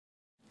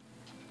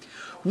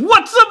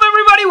What's up,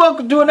 everybody?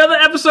 Welcome to another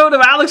episode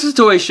of Alex's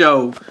Toy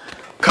Show.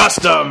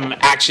 Custom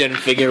action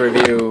figure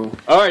review.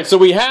 Alright, so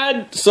we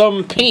had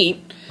some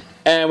paint,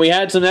 and we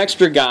had some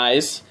extra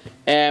guys,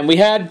 and we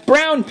had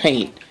brown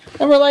paint.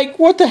 And we're like,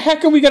 what the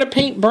heck are we going to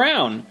paint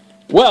brown?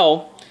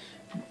 Well,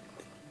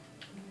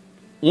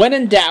 when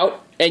in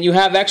doubt, and you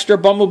have extra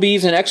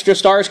Bumblebees and extra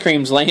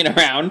Starscreams laying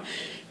around,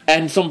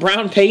 and some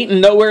brown paint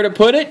and nowhere to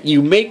put it,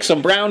 you make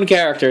some brown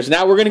characters.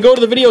 Now, we're going to go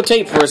to the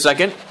videotape for a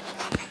second.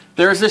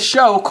 There's this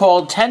show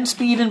called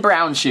Tenspeed and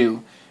Brown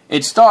Shoe.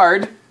 It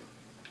starred...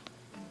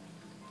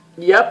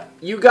 Yep,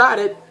 you got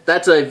it.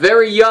 That's a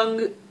very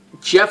young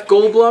Jeff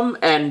Goldblum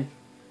and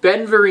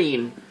Ben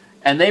Vereen.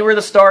 And they were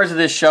the stars of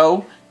this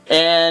show.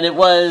 And it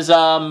was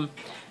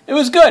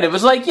good. It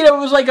was like, you know,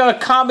 it was like a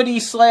comedy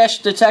slash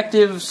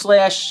detective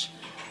slash,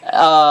 you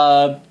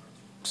know,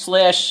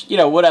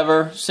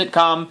 whatever,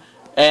 sitcom.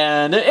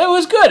 And it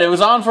was good. It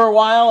was on for a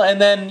while,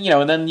 and then, you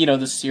know,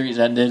 the series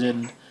ended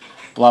and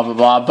blah, blah,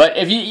 blah. But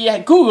if you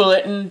Google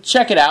it and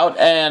check it out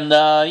and,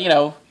 you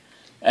know,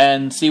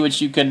 and see what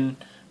you can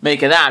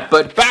make of that.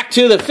 But back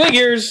to the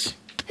figures.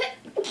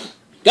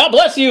 God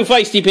bless you,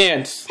 Feisty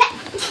Pants.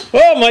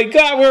 Oh my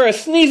God, we're a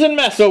sneezing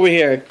mess over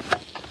here.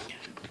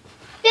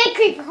 Big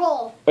creeper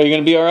hole. Are you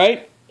going to be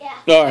alright? Yeah.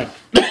 Alright.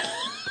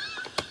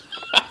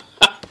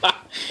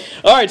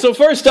 Alright, so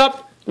first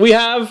up, we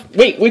have...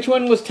 Wait, which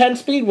one was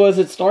Tenspeed? Was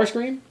it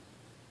Starscream?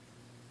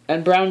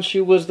 And Brown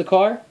Shoe was the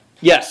car?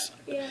 Yes.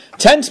 Yeah.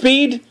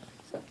 Tenspeed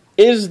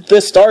is the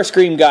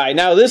Starscream guy.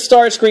 Now, this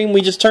Starscream,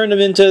 we just turned him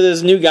into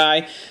this new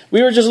guy.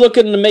 We were just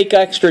looking to make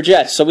extra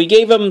jets, so we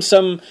gave him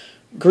some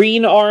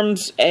green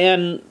arms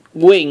and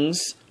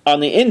wings on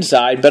the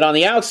inside, but on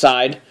the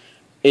outside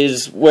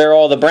is where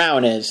all the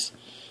brown is.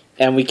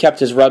 And we kept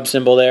his rub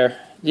symbol there.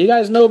 Do you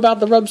guys know about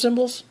the rub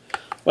symbols?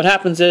 What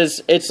happens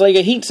is, it's like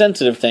a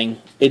heat-sensitive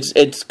thing.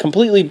 It's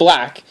completely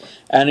black,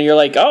 and you're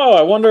like, oh,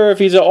 I wonder if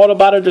he's an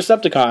Autobot or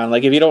Decepticon.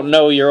 Like, if you don't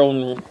know your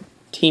own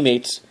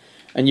teammates.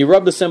 And you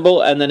rub the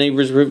symbol, and then he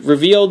was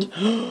revealed,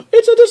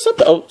 it's a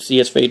Decepticon. Oh, see,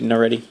 it's fading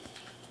already.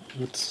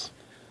 Let's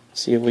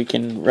see if we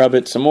can rub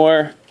it some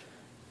more.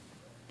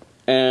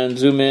 And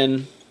zoom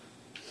in.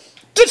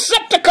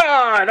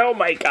 Decepticon! Oh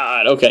my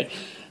God, okay.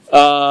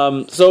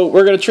 So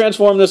we're going to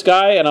transform this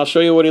guy, and I'll show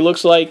you what he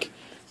looks like.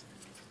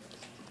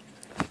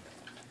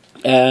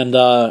 And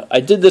I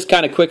did this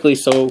kind of quickly,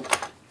 so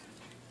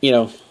you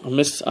know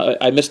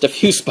I missed a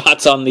few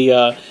spots on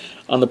the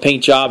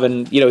paint job,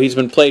 and you know he's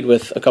been played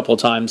with a couple of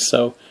times,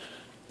 so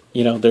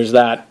you know there's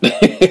that.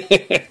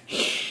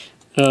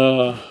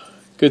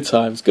 Good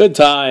times, good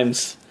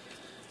times,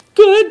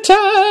 good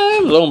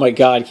times. Oh my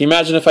God! Can you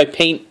imagine if I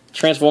paint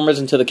Transformers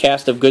into the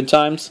cast of Good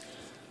Times?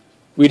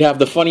 We'd have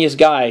the funniest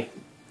guy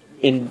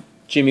in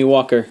Jimmy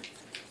Walker.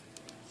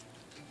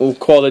 We'll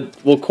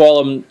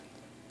call him.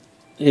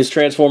 His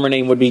Transformer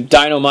name would be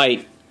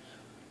Dynamite.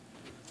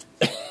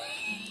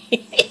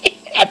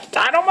 That's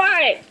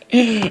Dynamite!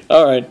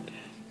 Alright.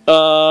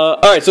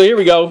 Alright, so here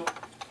we go.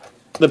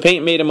 The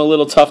paint made him a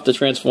little tough to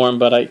transform,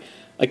 but I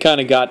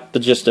kind of got the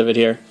gist of it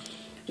here.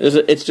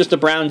 It's just a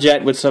brown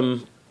jet with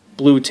some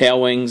blue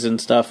tail wings and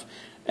stuff.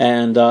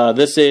 And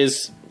this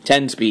is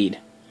Tenspeed.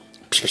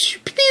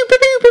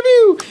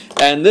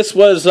 And this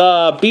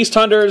was Beast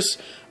Hunter's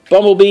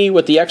Bumblebee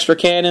with the extra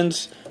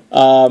cannons.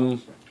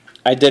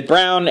 I did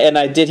brown, and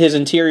I did his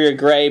interior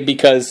gray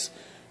because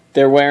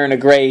they're wearing a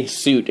gray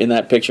suit in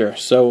that picture.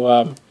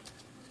 So,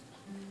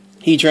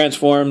 he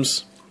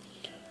transforms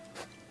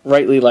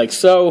rightly like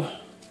so.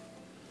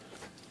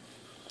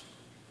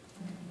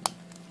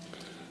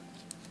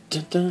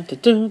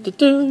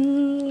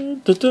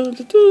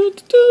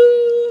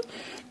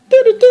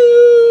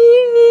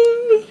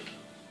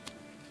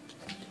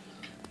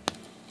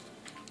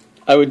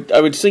 I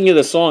would sing you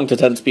the song to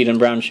Tenspeed and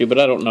Brown Shoe, but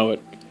I don't know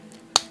it.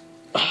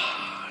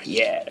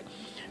 Yeah.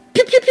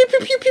 Pew, pew, pew, pew,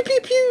 pew, pew, pew,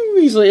 pew.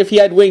 He's like, if he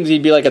had wings,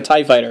 he'd be like a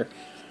TIE fighter.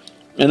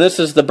 And this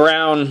is the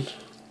brown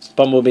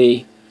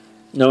Bumblebee,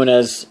 known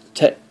as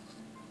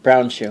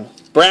Brown Shoe.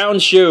 Brown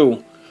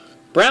Shoe.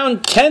 Brown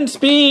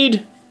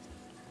Tenspeed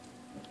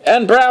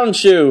and Brown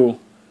Shoe.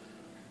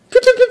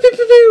 Pew, pew, pew, pew,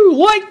 pew, pew.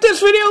 Like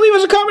this video, leave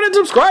us a comment, and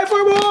subscribe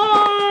for more!